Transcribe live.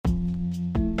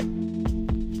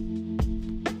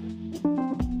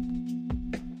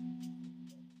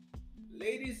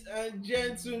and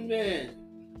gentlemen,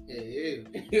 Hey,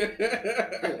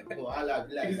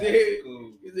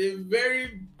 it's a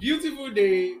very beautiful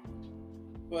day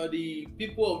for the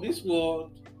people of this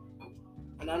world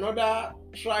and another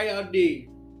tryout day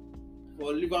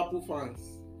for Liverpool fans.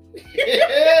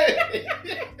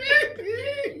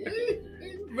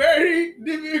 Very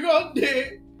difficult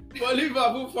day for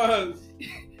Liverpool fans.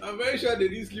 I'm very sure they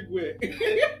didn't sleep well.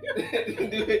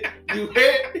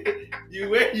 the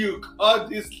way you call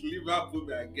this Liverpool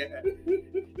guy,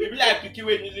 you be like pikin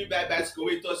when you live by bicycle,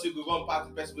 wait till you go run past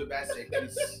the person with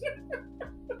bicycles.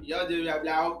 You know they be like,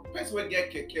 person will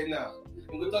get keke now.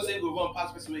 You go to say you go run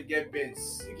past person will get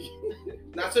bants.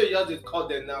 That's what you just call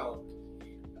them now.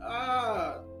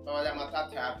 Oh, that matter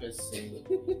therapist.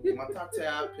 Matter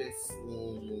therapist.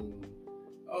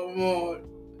 Oh man.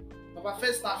 But that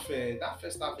first half, I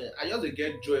just dey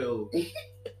get joy.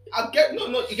 I get no.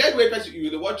 You get way person. You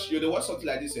dey watch something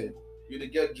like this, you dey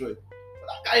get joy.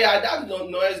 But that guy, that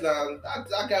noise now.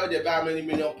 That guy dey buy many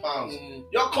million pounds. You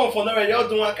come for nowhere. You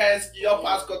do one kind of ski. You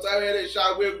pass cutter where they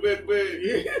shout, wait.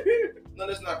 No,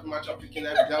 that's not much of picking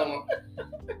every down.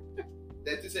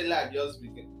 That is a lie, just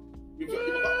speaking.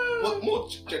 But more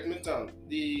check me down.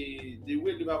 The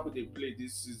way Liverpool they play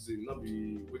this season, not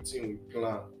be waiting we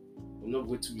plan. We're not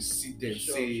waiting to see them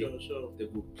Sure. they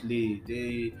will play.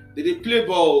 They play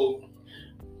ball.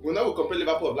 When now we compare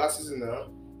Liverpool of last season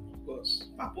now, Of course.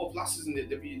 Liverpool of last season they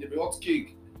be hot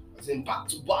cake. As in back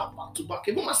to back.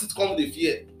 Even Man City come with the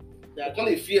fear. They come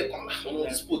with fear. Come on,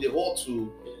 this people they hot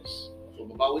too. Yes. So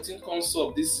Baba waiting comes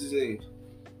up this season.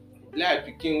 Like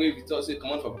picking way we talk say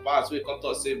come on for Papa, so we come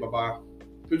talk say Baba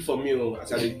pray for me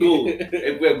as I go.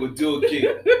 Everywhere go do okay.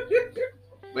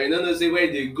 But you don't say where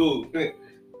they go.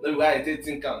 No, why I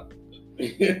think now.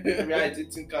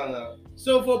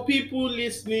 So for people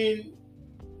listening,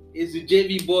 it's the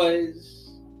JV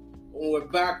Boys, and we're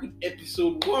back with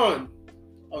episode 1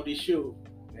 of the show.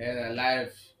 And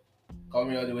live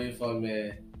coming all the way from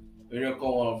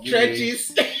Miracle of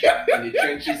Trenches. in the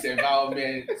trenches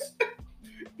environment.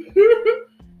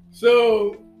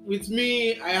 So with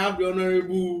me, I have the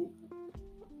honorable,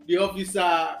 the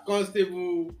officer,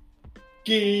 constable,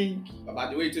 king.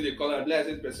 About the way to they call and bless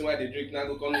this person why they drink now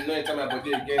go come no enter my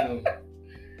body again.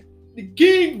 The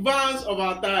king bants of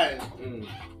our time.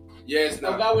 Yes,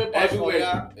 now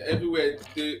everywhere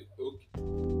they okay.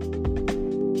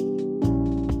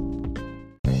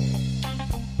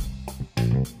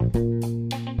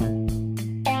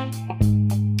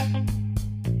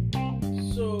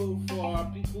 So for our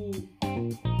people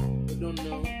who don't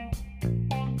know,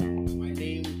 my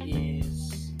name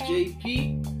is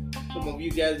JP. Some of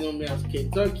you guys know me as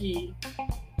Kentucky,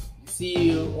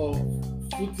 CEO of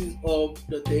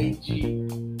footiesUp.ng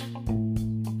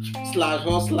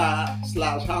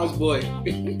 /hustler/houseboy.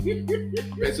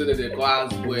 Person that they call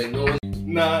house boy, no.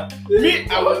 Nah, me,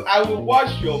 I will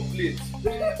wash your plate.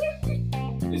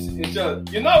 It's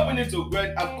just, you're not willing to go.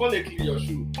 I'm gonna clean your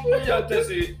shoe. You just tell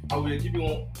say I will give you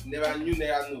one new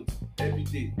naira note every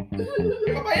day.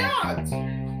 Papa, yeah.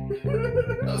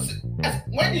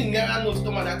 When the naira notes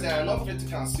come at that time, I'm not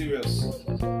practical and serious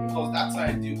because that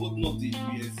time the old note they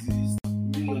exist,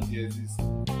 new note they exist.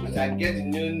 As I get the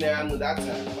new naira note that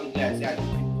time, one day I say I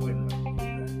keep going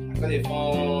now. I got a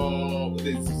phone. Who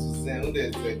they I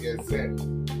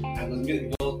was going to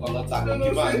go on that time and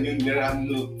give her a new naira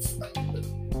note.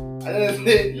 I don't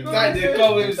say time they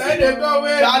come with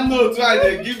that note why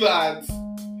they give her.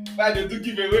 Why they do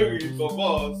give away with it for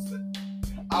boss.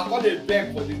 I got a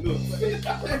beg for the note.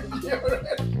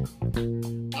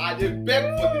 I dey beg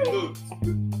for the note.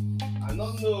 I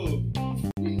don't know.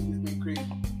 It's been crazy.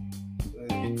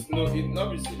 It's not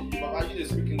be Papa, you dey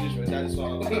speak English for that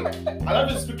one. I don't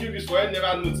be speak English for any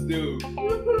never note though.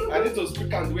 I need to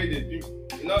speak am the way they do.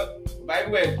 You know, but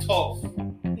everywhere tough.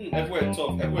 Everywhere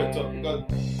tough because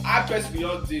I personally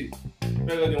all day.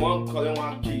 They want collect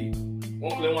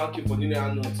 1K for the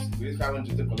naira note. We use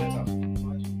 500 to collect am.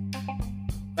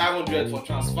 500 for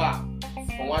transfer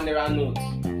for 1 naira note.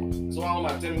 So one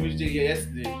woman tell me which day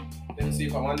yesterday. Let me see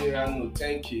for 1 naira note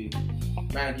 10K.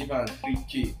 Man give am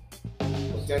 3K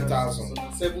for 10,000. So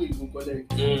 7 you go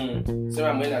collect. So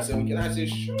I'm going to say, can I say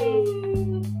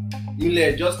shoo?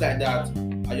 You just like that.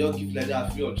 I just give like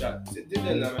that free of charge. Say, did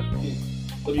they now?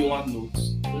 What do you want notes?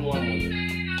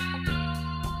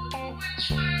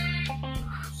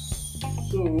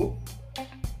 So,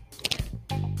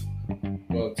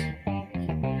 But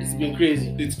it's been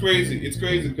crazy. it's crazy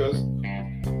because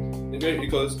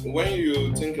when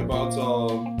you think about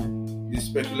the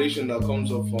speculation that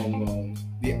comes up from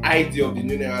the idea of the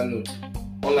new naira note,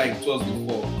 unlike it was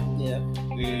before, Yeah.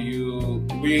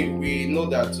 we know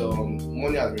that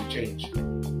money has been changed,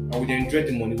 and we dey enjoy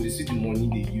the money. We dey see the money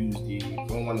they use. They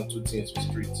run one or two things for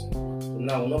street. But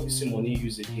now we not be see money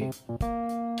use again.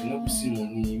 We not be see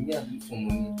money. Me I dey look for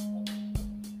money.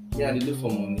 Me I dey look for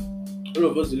money. All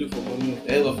of us dey look for money.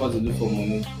 All of us dey look for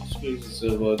money. It's crazy.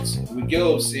 So, but we get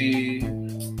up say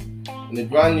in a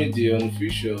brand new day on the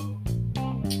future,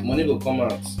 money will come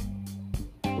out.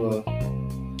 Well,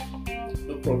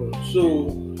 No problem. So,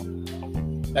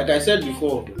 like I said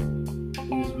before,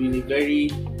 it's been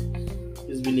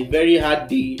a very hard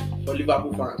day for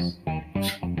Liverpool fans.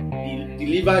 The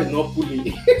liver is not pulling.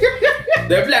 they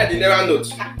play like they never note.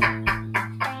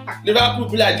 Liverpool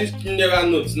play like this never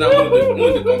note. Now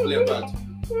no they complain about.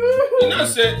 You know,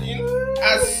 say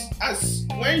as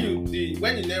when the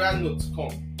never note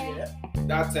come,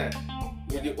 that time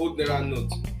with the old never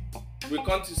note, we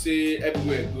come to say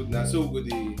everywhere good now. So we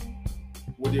go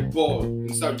with the ball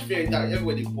instead of fear that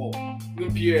everywhere the ball.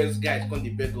 Even PS guys come they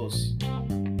beg us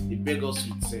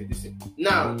with this.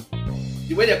 Now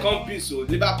the way they come play so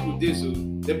Liverpool dey so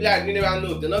they play like new never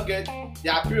note. They not get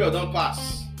their period don't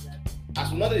pass.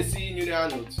 As we not they see new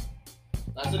never note.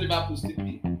 That's so Liverpool still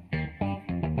play.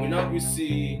 We not will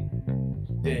see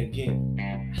them again.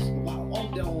 Wow, all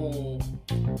them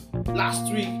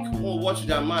last week when watch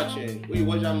that match when you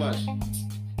watch that match,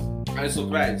 I'm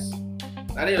surprised.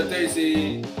 And then you tell you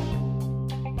say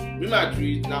Real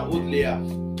Madrid na old layer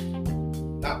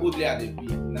they be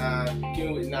na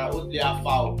old layer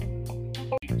foul.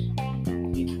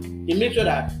 He make sure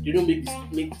that they don't make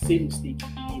the same mistake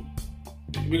again.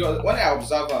 Because when I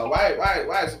observe her, why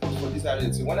I suppose for this kind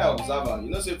of thing? When I observe her, you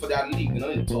know, say for their league, they're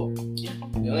not in top.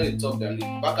 They're not in top their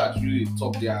league. Back at really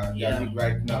top their league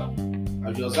right now.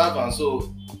 And you observe her,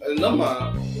 so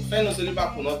normal, fair enough,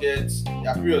 Liverpool not get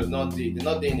their period not there. They're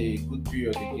not there in a good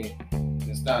period again.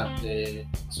 Understand?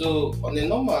 So on the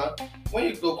normal, when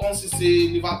you go come see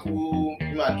Liverpool,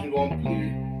 Madrid won't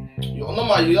play. You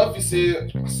have to say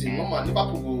normal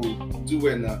Liverpool will do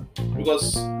well now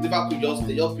because Liverpool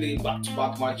they just play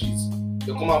back-to-back matches.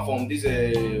 They come out from this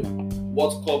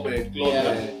World Cup club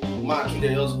match.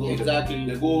 They just go. Exactly.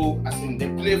 They go. They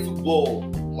play football.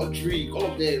 Madrid, all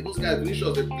of them. Those guys,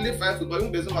 Vinicius, they play fine football.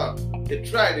 Even Benzema, they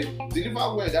try. They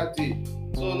deliver well that day.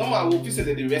 So normal we feel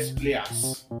say they rest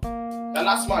players. The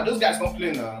last match, those guys don't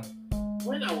play now.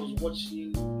 When I was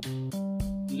watching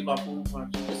the Liverpool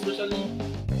match, especially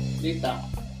later,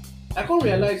 I can't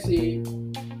realize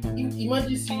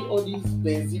imagine see all these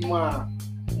Benzema,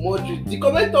 Modric. The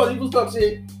commentator even start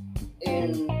say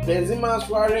Benzema,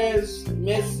 Suarez,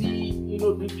 Messi, you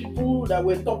know, the people that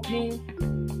were talking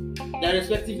their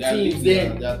respective teams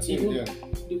then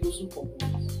they go soon for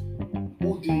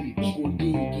who day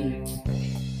again.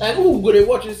 Like who go dey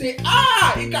watch you say he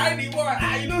carry the ball,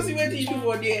 you don't see what he do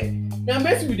for there. Now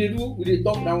Messi we dey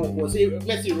talk that one for say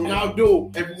Messi,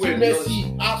 Ronaldo, everywhere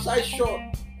Messi, outside shot,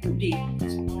 who dey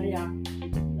inspire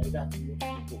like that.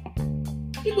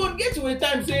 You go get to a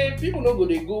time say people no go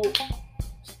dey go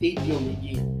stadium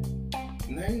again.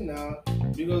 Nah,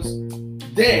 because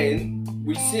then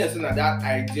we see as that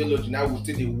ideology now we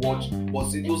still dey watch, but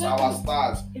see those our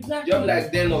stars. Exactly. Just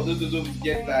like then of those we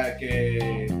get like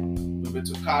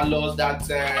Roberto Carlos that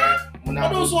all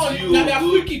those ones na their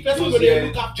free kick person go dey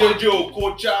look after. JJ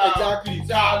Okocha, exactly.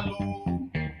 Zalu,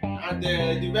 and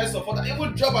the rest of us.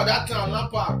 Even job at that time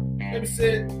Lampard. Maybe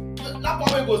say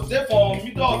Lampard wey go stay for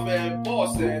middle of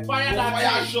box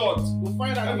fire shot. Go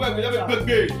fire that. Everywhere go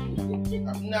dey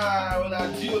nah, when I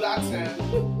deal that time,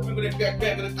 we're gonna get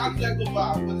back, we're gonna calculate over,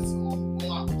 but it's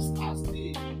not stars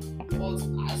day. But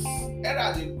as era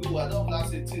they go, I don't want to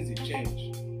say things they change.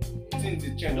 Things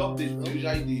they change. Updates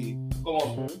usually they come up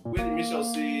when the mission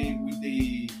say we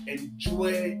they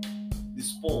enjoy the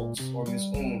sport on its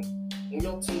own. When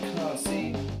you think now,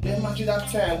 say, they imagine that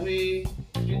time we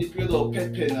during the period of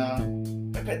Pepe now.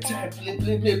 Pepe time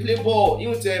play ball.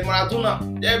 Even say Maradona,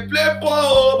 they play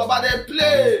ball, Baba they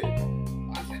play.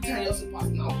 Ten years pass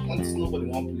now, once nobody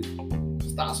won't play.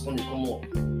 Stars come up.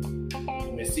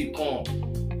 Messi come.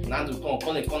 Ronaldo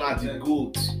come at the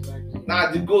goat.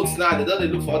 Now the goats now they don't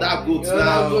look for that goats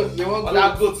now.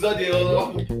 That goats don't they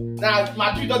now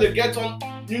Madrid don't they get on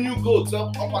new goats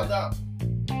up and down.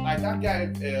 Like that guy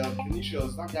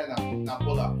Vinicius, that guy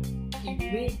Napola. He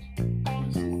made an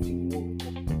assist in the World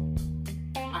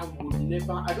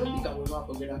Cup. I don't think I will never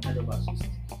forget that kind of assist.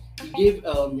 He gave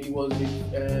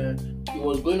he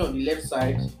was going on the left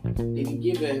side, then he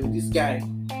gave this guy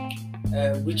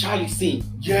Richarlison.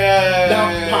 Yeah,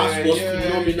 that pass was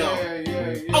phenomenal.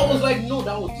 Yeah. I was like, no,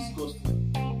 that was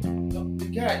disgusting. No, the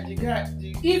guy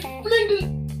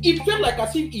he felt like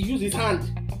as if he used his hand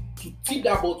to tip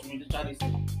that ball to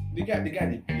Richarlison. The guy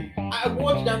they play. I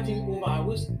watched that thing over. I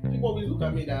wish people always look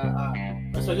at me that,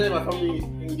 especially my family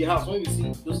in the house, when we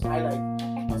see those highlights,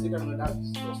 I say, that's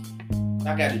disgusting.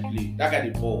 That guy they play. That guy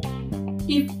they ball.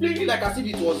 He played it like as if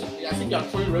it was, as if you are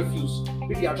throwing refuse.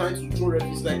 Maybe you are trying to throw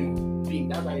refuse like a bin.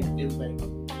 That's how it feels like.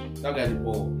 That guy they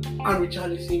ball. And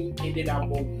Richarlison ended that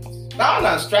ball. That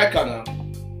one a striker now.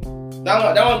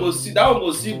 That one go see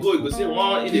goal. You go see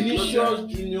one in the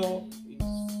Vinicius Junior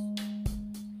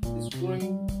is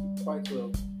growing quite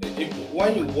well.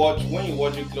 When you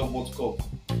watch the Club World Cup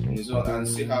in his own and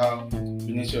see how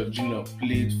Vinicius Junior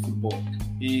played football,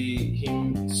 he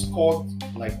scored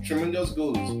like tremendous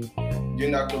goals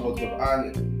during that Club World Cup.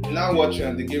 And now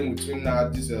watching the game between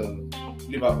this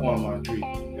Liverpool and Madrid,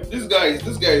 these guys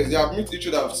they have met each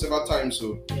other several times.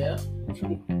 So yeah,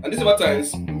 true. And these several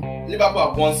times, Liverpool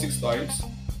have won 6 times.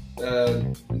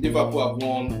 Liverpool have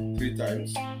won 3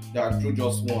 times. They are drew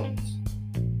just once.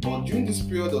 But during this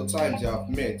period of time they have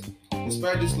met,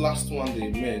 despite this last one they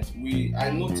met,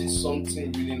 I noticed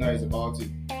something really nice about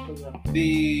it.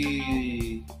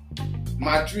 The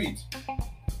Madrid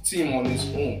team on its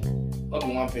own, not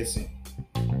one person.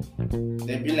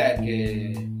 They be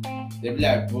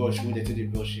like brush when they take the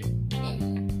brush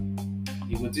in.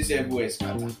 You go to say everywhere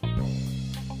scatter.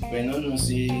 But no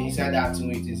say inside that thing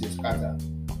it is a scatter.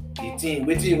 The thing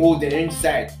waiting hold the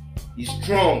inside is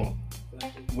strong.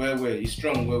 He's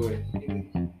strong well.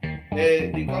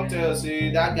 They come tell us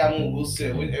say that guy won't go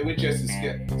sell when Chelsea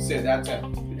said that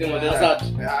time.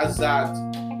 Hazard.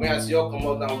 When I see you come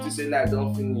out now, to say life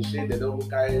don't finish, they don't go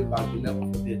carry back, we never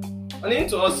forget. And then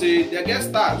to us say they get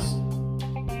stars.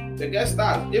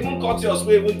 Even Courtiers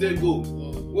where even they go.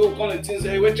 We will call the things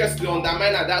when Chelsea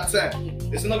undermine at that time.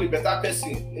 They say not be better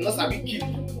person. You know sabi keep.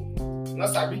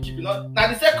 You know. Now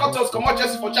they say Courtiers come out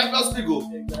Chelsea for Champions League.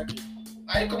 Exactly.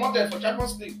 Now you come out there for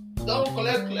Champions League. Don't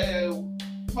collect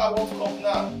FIFA World Cup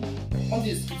now. On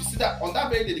this, if you see that on that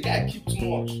very day, the guy keep too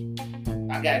much.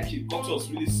 That guy keep Courtiers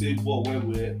really save ball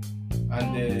well.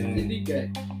 And the big guy.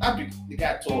 The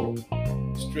guy tall,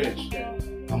 stretch.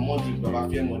 And Modric, Baba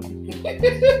fear Modric.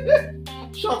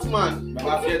 Short man.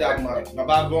 Baba fear that man.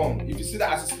 Baba gone. If you see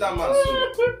that assistant man, so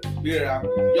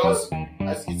just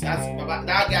as Baba,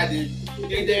 that guy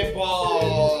they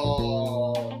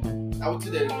ball. I would say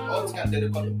they call it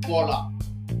baller.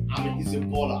 I mean, he's a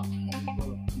baller.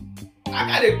 I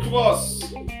got a cross.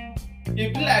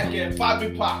 It be like a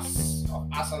Fabi pass of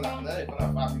Arsenal. Then they call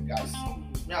it Fabi gas.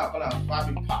 Yeah, I call it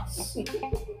Fabi pass. And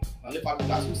the Fabi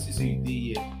pass will see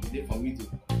you there. You for me to.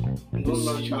 You go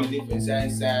launch you there for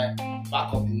inside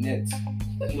back of the net.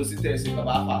 You go sit there and say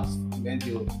Baba fast. Then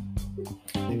the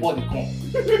ball dey come.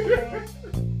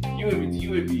 You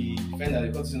will be defender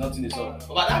because nothing is up.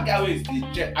 But that guy is the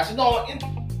jet. As you know,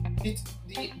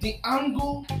 the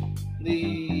angle,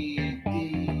 the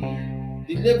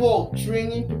level of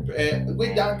training,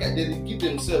 way that guy they give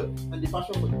themselves, And the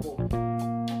passion for the ball.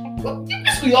 but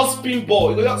this will just spin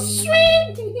ball, you go just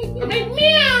swing, I mean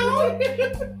meow,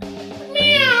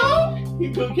 meow.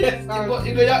 You go get You go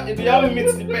just meet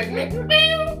the peg, meow.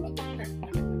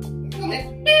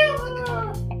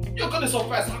 You're gonna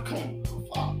surprise how come? How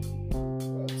far?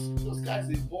 Those guys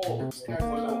they ball. Those guys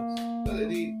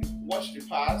they watch the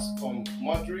pass from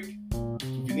Modric to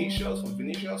Vinicius, from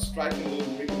Vinicius striking those,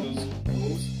 making those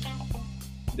goals.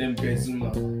 Then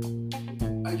Benzema.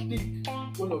 I think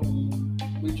one of the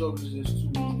major reasons too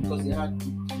is because they had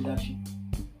good leadership.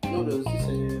 You know, there was this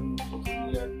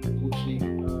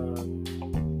coaching,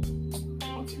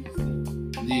 what's his name?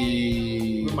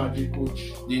 The Real Madrid coach.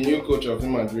 The new coach of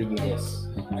Real Madrid now. Yes.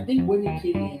 I think when he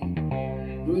came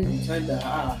in, during the time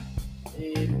that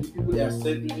the people they are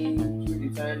selling, during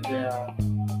the time they are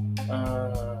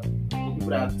the people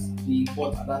that they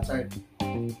bought at that time,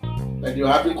 like they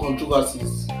were having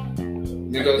controversies.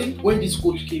 Because I think when this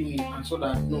coach came in and saw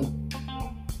that no,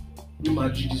 Real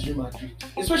Madrid is Real Madrid.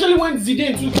 Especially when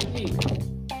Zidane took the team.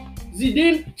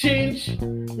 Zidane changed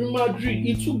Real Madrid.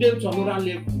 He took them to another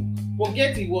level.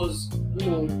 Forget it was,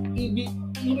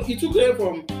 he took them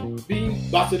from being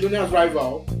Barcelona's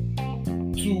rival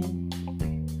to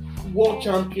world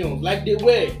champions, like they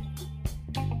were.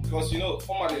 because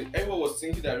formerly everyone was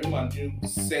thinking that Real Madrid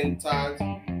centered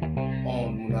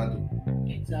on Ronaldo.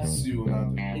 Exactly. See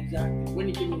Ronaldo. Exactly. When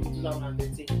he came in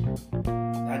 2013,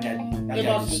 That guy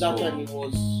ever since that time it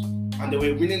was. And they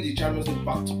were winning the Champions League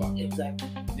back to back. Exactly.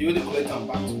 They only collect them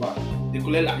back to back. They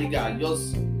collect La Liga.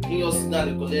 Just now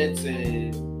they collect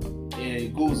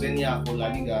goals anyhow for La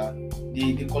Liga.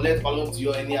 They collect Ballon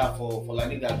d'Or anyhow for La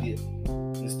Liga there.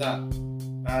 Understand?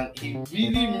 And he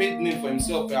really made name for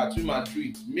himself at Real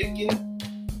Madrid, making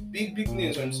big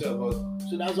names for himself. But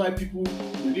So that's why people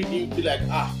really didn't feel like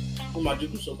Real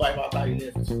Madrid could survive after he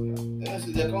left. Yes,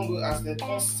 they can't go as they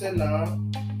can't sell now.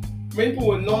 Many people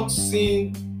were not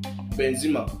seeing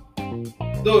Benzema.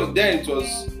 Though then it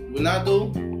was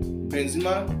Ronaldo,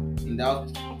 Benzema,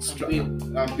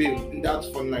 and Bale in that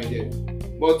front line there.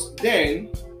 But then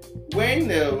when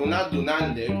Ronaldo now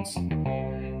left,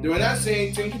 they were not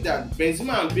thinking that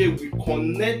Benzema and Bale will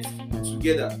connect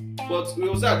together. But it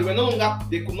was that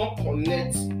they could not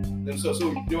connect themselves.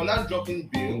 So they were not dropping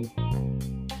Bale.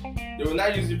 They were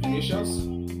not using Vinicius.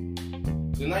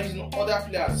 They were not using other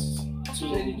players.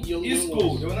 So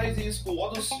Isco, they were not using Isco.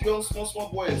 All those young small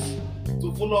boys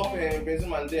to follow up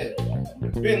Benzema and then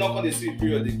Bale not going to see a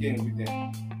period again with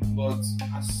them. But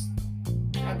as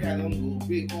that guy don't go,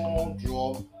 Bale can't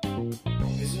drop.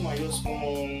 Benzema just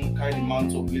come carry the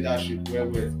mantle of leadership well.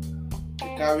 The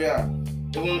carrier.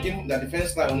 Even the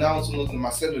defense line now also knows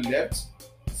Marcelo left,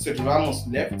 Sergio Ramos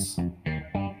left.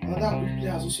 Another big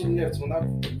player has also left on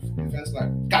that defense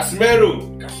line. Casemiro,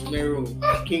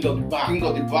 king of the back.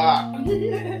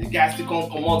 The guy still can't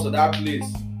come out of that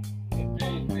place.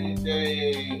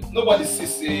 Nobody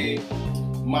sees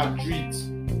Madrid.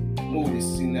 Nobody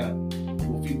see now.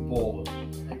 Football.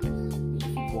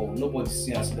 Nobody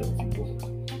sees us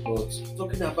football. But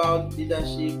talking about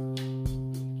leadership.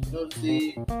 Don't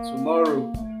say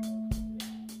tomorrow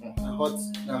a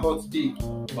hot day.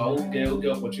 But who get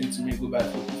opportunity to go back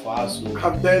for us?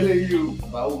 I'm telling you.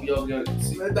 But who get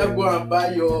better go and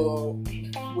buy your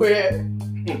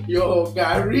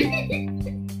Gary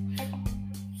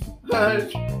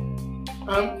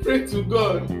and pray to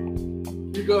God,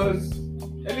 because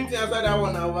anything outside that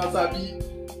one I wasabi.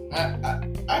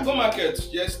 I go market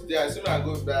yesterday. I see I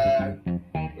go buy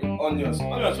onions.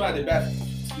 Onions why they buy.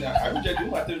 I will just do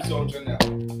my thing so now.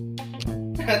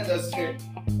 I just say,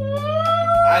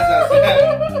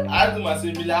 I do my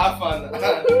similar fun.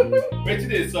 Wait till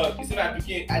they saw. You see my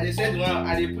picking. I just said one.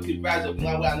 I did put the price of the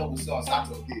one where I know we sell on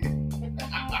Saturday.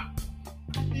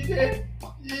 You dey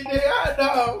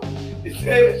now. He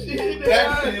said,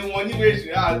 "That's the money where she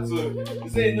had to." He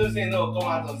said, "No, come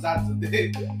out on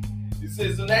Saturday." He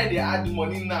said, "So now they add the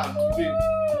money now today."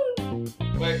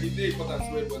 But it's very important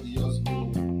for everybody else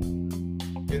go.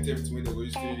 Get everything where they go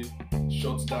to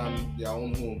shut down their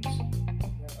own homes,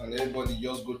 and everybody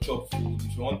just go chop food.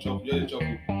 If you want chop, you just chop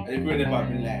food. And everybody never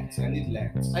bring lights. I need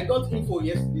lights. I got info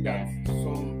yesterday that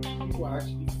some people are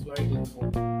actually flying in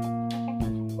from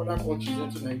other countries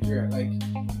into Nigeria, like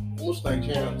most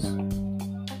Nigerians,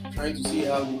 trying to see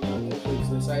how they can also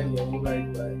exercise their own right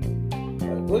by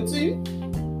voting.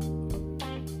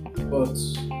 But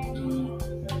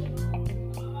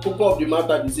the core of the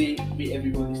matter is say make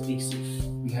everybody stay safe.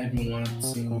 Everyone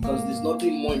saying, because there's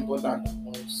nothing more important than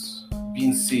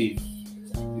being safe.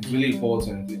 It's really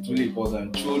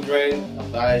important. Children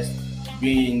advised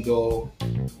being indoor.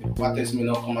 The parents may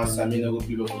not come outside, may not go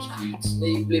play ball for streets.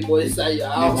 May play ball inside your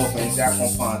house. Play ball for inside your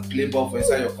compound. Play ball for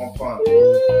inside your compound.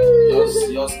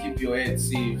 Just keep your head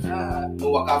safe.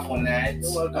 No work out for night. No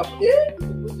work out. It's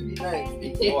supposed to be night.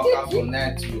 No work out for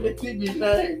night. It will be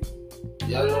night.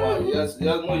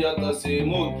 Just say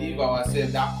more give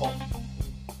ourselves that cup.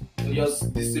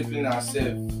 Just discipline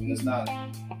ourselves, understand?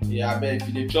 Yeah, I bet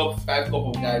if you chop 5 cups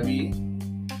of Gary,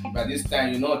 by this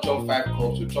time you not chop 5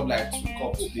 cups, you chop like 2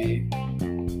 cups today. The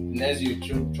next you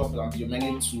chop like your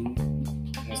many 2.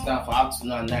 Understand? For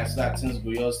afternoon and night, so that things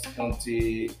go just come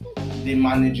to be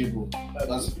manageable.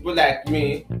 Because people like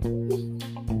me,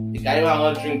 they can even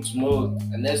want to drink tomorrow,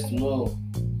 and next tomorrow,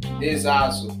 this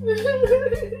also.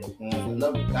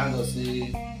 Not be kind of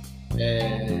say,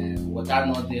 water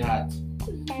not they had.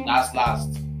 Last.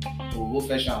 We'll go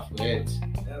fetch am for head.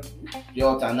 The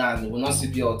altar now, we will not see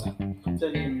the altar. I'm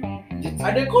telling you.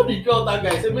 And they call the altar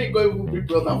guy, say, make go even bring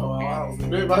altar from our house.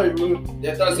 Never even.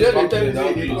 They thought they come.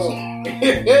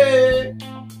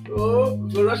 Oh,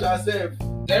 we rush ourselves.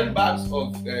 10 bags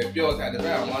of pure water, they buy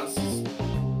at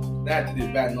 160. That's the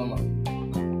buy normal.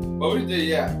 But which day,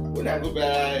 yeah, when I go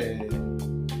buy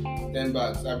 10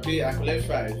 bags, I collect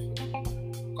 5.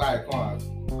 Quiet, come out.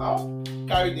 How?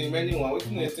 Carry the many one. What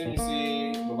you tell me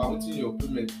say, Baba, what's in your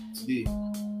payment today?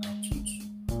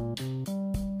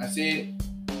 I say,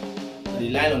 the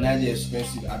line on that is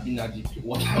expensive. I've been at the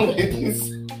what I'm waiting.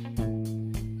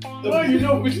 Oh, you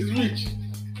know which is which.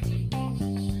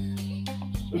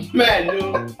 Man,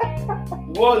 no.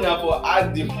 One for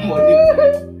add the money.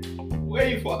 Where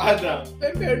you for add them?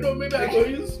 Maybe I know. Maybe I go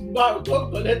use bank.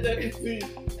 Don't collect anything.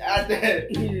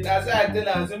 That's why I tell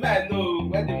her, I say, man, I know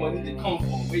where the money they come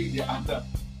from, where they add them.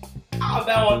 How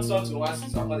I want something once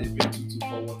is I'm going to pay 2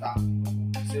 for water.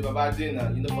 say Baba day now,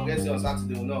 you know, forget say on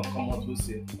Saturday we not come out to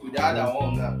say. We dey add our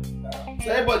own now.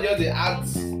 So everybody just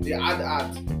they add.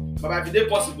 Baba, if it dey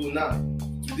possible now,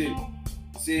 today,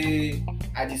 say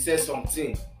I dey say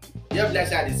something. You have like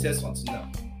say I dey say something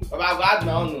now. Baba, I go add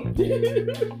my own.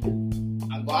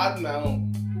 I go add my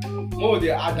own. More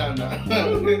they add down now.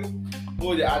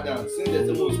 More they add down. Since there's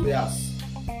the most players.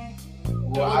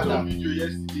 We'll add down. Video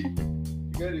yesterday. You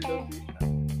get it up here.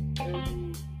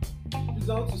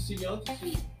 I want to see.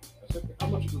 How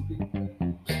much you can pay?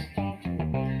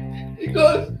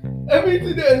 Because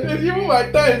everything there's even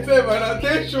my time, save and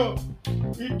attention.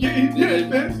 It's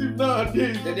expensive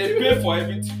nowadays. They pay for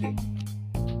everything.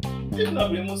 If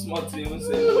not, we must small thing.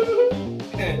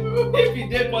 If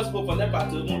it is possible for them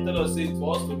to even tell us say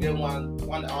for us to get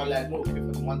 1 hour like no pay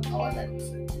for the 1 hour like we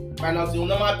say. Minus the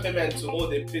normal payment to all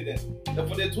they pay them. Then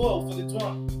for the 12.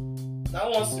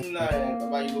 Now once in now,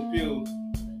 Baba, you go pay.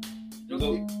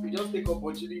 We just take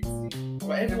opportunity.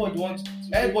 But everybody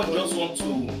just want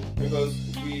to, because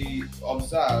we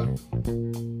observe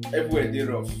everywhere they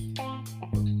rough.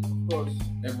 Of course.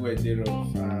 Everywhere they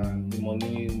rough and the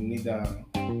money we need them.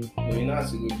 But you know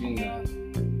as it will be now.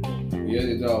 We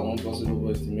just do our one possible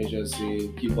way to measure say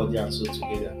keep body and soul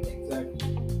together. Exactly.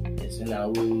 Yes, so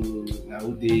now who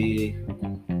they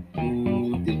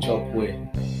chop well.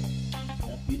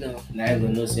 You know. Now you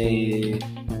know say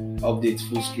update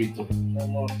full street.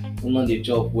 Who know they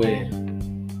chop well.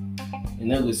 You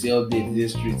know go say update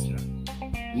this street now.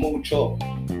 More chop.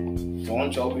 For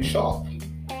one chop we shop.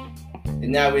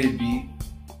 And now will be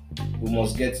we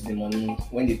must get the money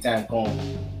when the time come.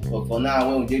 But for now,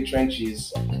 when we get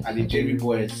trenches at the JB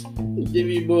boys,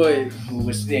 JB boys, we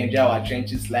will still enjoy our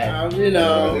trenches life. I mean,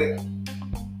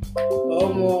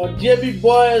 JB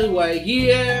boys, we're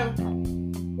here.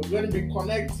 We're going to be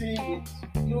connecting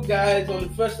with you guys on the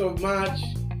 1st of March.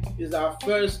 Is our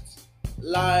first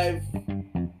live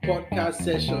podcast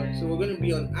session. So we're going to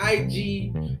be on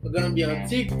IG. We're going to be on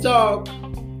TikTok.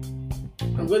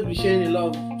 I'm going to be sharing a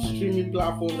lot of streaming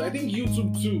platforms. I think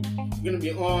YouTube too. We're going to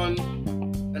be on.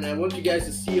 And I want you guys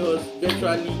to see us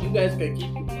virtually. You guys can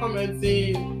keep your comments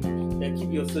in. And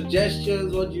keep your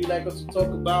suggestions. What do you like us to talk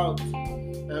about?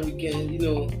 And we can,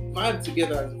 vibe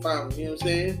together as a family. You know what I'm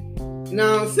saying? You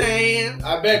know what I'm saying?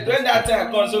 I bet when that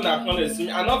time comes, so now come see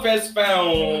me. I not first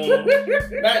found.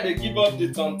 Like they give up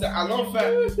the tongue. I not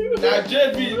found. Now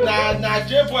JB, now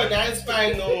J boy, now it's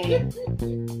fine. No.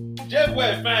 J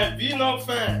boy fine, B not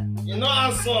fine. You know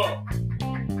answer.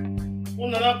 Who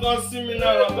not come see me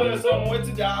now? I'm gonna say what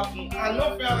did that happen? I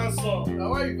not fair answer.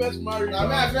 Now why you first married? Now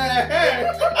my friend.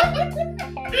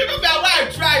 People be why I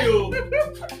try you.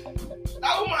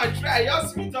 That woman try. You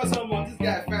see me tell someone this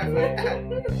guy fine.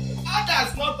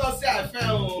 Others not to say I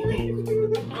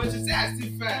fine. But she say I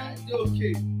still fine. It's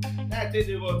okay. Now I tell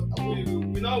you what.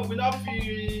 We not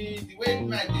feel the way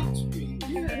man did to me.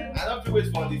 Yeah. I don't feel wait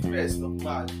for the 1st of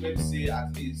March. Maybe say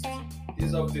at least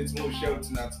this update more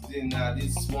shelter now today now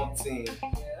this small thing.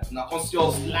 Now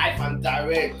conscious live and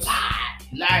direct.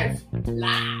 Live.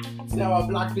 See our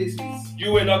black faces.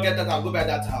 You will not get that. I'll go buy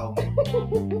that house.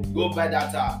 Go buy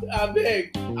that house. I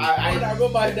beg. I go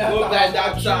buy that. Go buy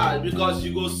that house because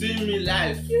you go see me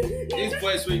live. This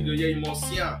voice when you go here, you must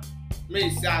see him. May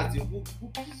say as the who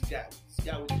this guy? This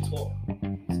guy with the talk.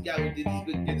 This guy with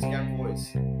this kind of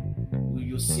voice.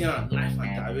 You see him live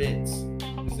and direct.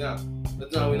 You see him.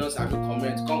 That's why we not have to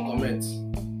comment. Come comment.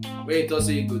 When you talk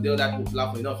say you go there that go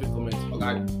platform, you don't feel comment.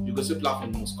 Okay, you go see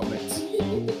platform, you must comment.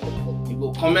 You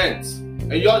go comment.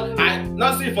 And I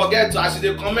not say forget to as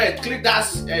you comment, click that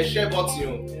share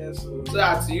button. Yes, so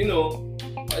that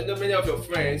many of your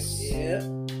friends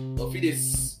will feel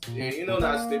this.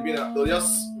 That they be they'll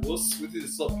just with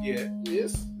this up here.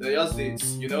 Yes. They'll just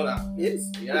this, that. Yes.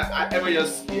 Yeah, every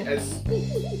just yes.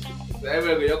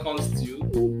 Every year comes to you.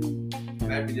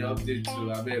 Might be the update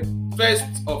to I beg.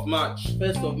 1st of March.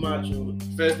 1st of March.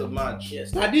 1st of March.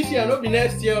 Yes. Now this year, not be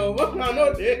next year. What can I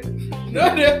not there?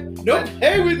 Not there. Don't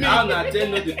play with me. I'm not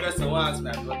telling you the person who asked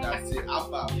my brother say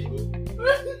Alpha.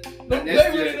 Don't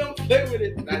play with it. Don't play with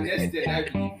it. And next day I be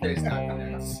the first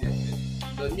time I see it.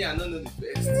 But me I don't know the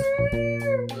first.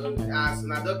 As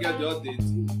I don't get the update.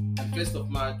 The 1st of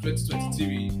March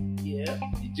 2023. Yeah.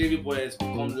 The JV boys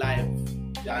will come live.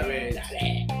 Direct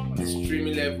on the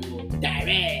streaming level.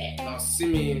 Direct. Now see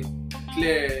me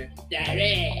clear.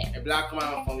 Direct. A black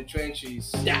man from the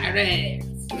trenches. Direct.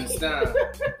 You understand?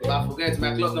 If I forget,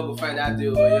 my clock not go find that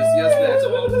deal. But yesterday,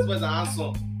 so this was an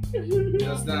answer. You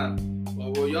understand?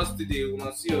 But yesterday, we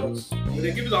will see us. When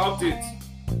they give you the update,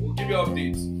 we'll give you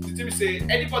updates. The TV say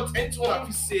anyone that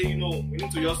you say, we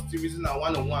need to just reason and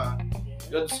one-on-one.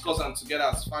 Just discuss them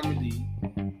together as family.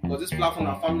 But this platform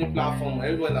a family platform,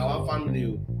 everyone na one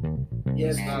family.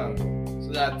 Yes.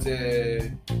 So that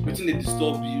wetin dey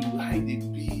disturb you, how e dey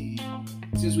be,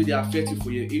 things wey dey affect you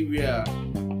for your area,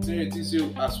 things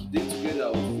say as we dey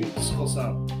together we fit discuss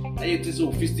am. How you think say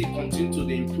we fit still continue to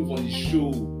dey improve on the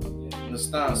show?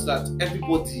 Understand? So that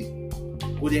everybody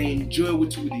go dey enjoy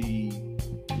wetin we dey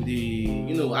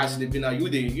as dey be now. You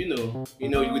dey we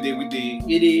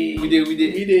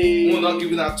not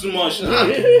giving out too much now.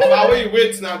 About when you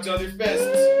wait now till the first,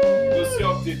 go see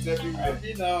updates everywhere.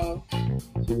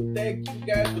 So thank you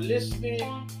guys for listening.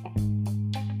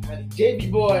 And the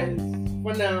JB boys,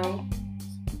 for now,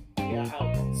 we are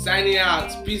out. Signing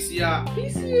out. Peace, yeah.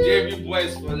 Peace. JB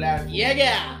boys for life.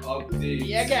 Yeah. Updates.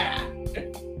 Yeah.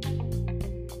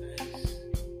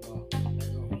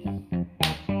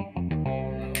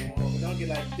 We don't get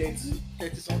like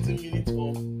 30 something minutes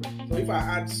off. So if I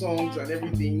add songs and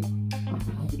everything,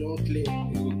 we don't clear.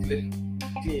 It will clear.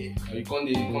 Clear. You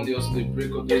can't also dey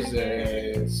break up those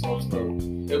soft stuff.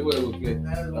 Everywhere will clear.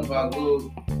 Abeg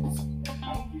go.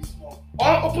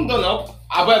 Open door now.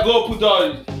 Abeg go open door.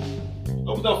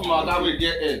 Open door from our that way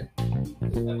get in.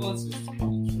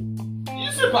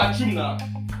 You see bathroom now.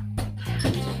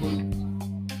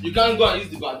 You can't go and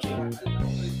use the bathroom.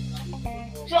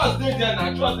 Trust dey there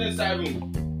now. Trust dey inside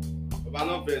room. But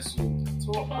not very soon.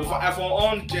 If I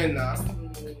on gen now.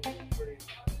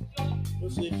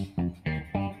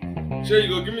 Sure, you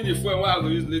go give me the phone wey I go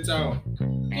use later on.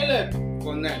 Caleb,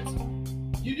 For night.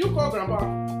 did you call grandpa?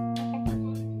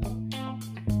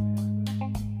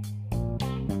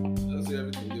 Just say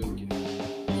everything dey okay.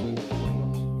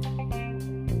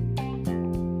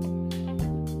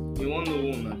 You wan know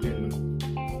one again?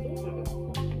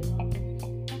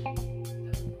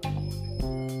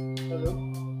 Hello?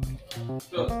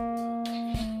 Just.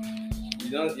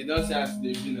 You don't say as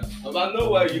dey be now. Baba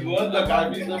no worry, you go wan talk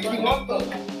abi? You wan talk?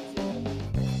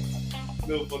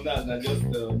 No, for now, na just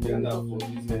be now for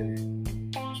this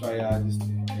trial this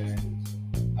thing.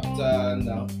 After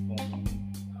now,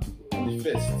 on the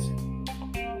first,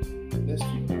 next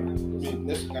week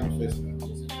can be first.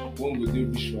 One go do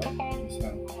visual,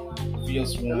 understand?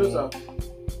 Fierce Hello, sir.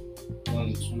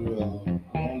 one, two,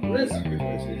 one go Yes.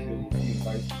 sacrifice,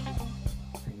 invite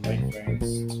my friends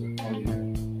to come here,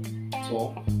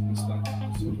 talk, understand?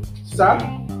 Sir?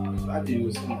 That day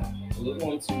was I don't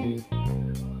want to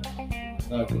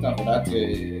put up for that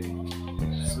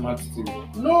smart thing.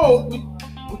 No,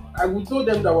 we told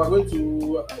them that we're going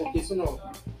to occasion of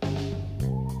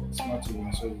Smart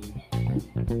thing, so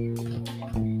we're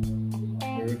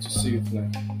going to see it now.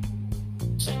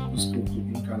 Let's go to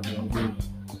link and then go.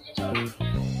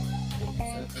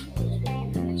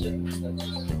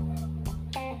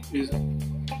 Please.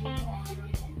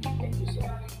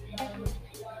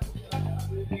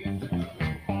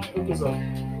 Okay, sir.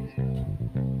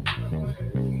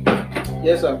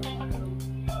 Yes, sir.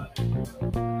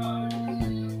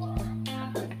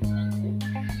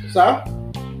 Sir?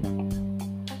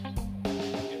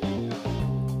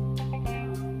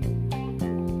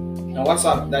 Now what's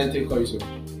up? That you take call you sir?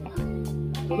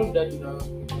 Don't know that you know.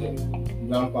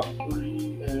 Grandpa.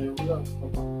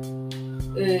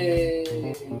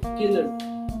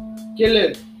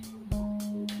 Caleb.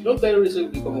 Don't tell Ray say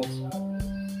we come out.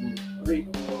 Ray.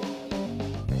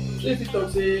 So if you talk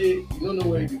say you don't know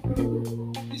where you put it.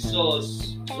 The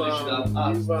source, so you should have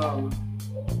asked.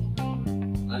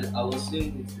 And I was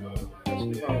saying it.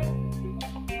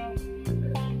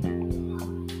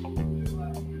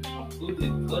 Who the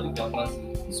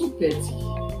capacity? So petty.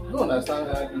 You don't understand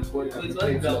how this boy can It's be not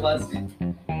the petty. capacity.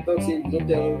 Talk say you don't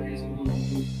tell Ray say we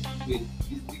Wait,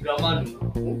 it's the grandma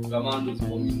knows. Grandma knows,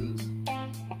 mommy knows.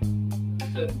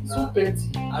 so petty.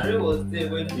 Ari was there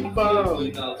when he was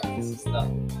going out with his sister. I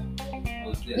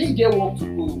was there. He get work to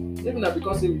do. Even na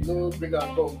because say we don't bring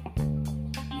am come.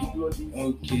 You do all this.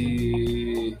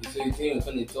 Okay. So you think you're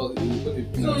gonna talk? So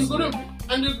you go to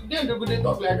and then they go dey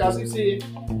talk like as if say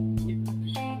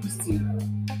this thing.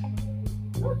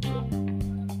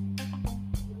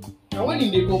 And when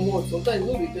they come out, sometimes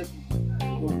you know they tell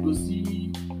people go see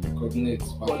Coordinate.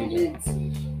 coordinate.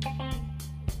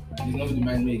 It's not the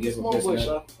mind me get for Small boy, person.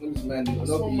 sha. Not the mind,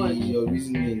 Small not man. be your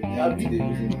reasoning. Yeah, That be the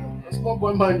reasoning. A small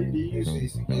boy man dey use. So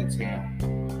it's get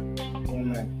one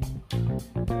man.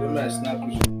 One man snap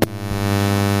you.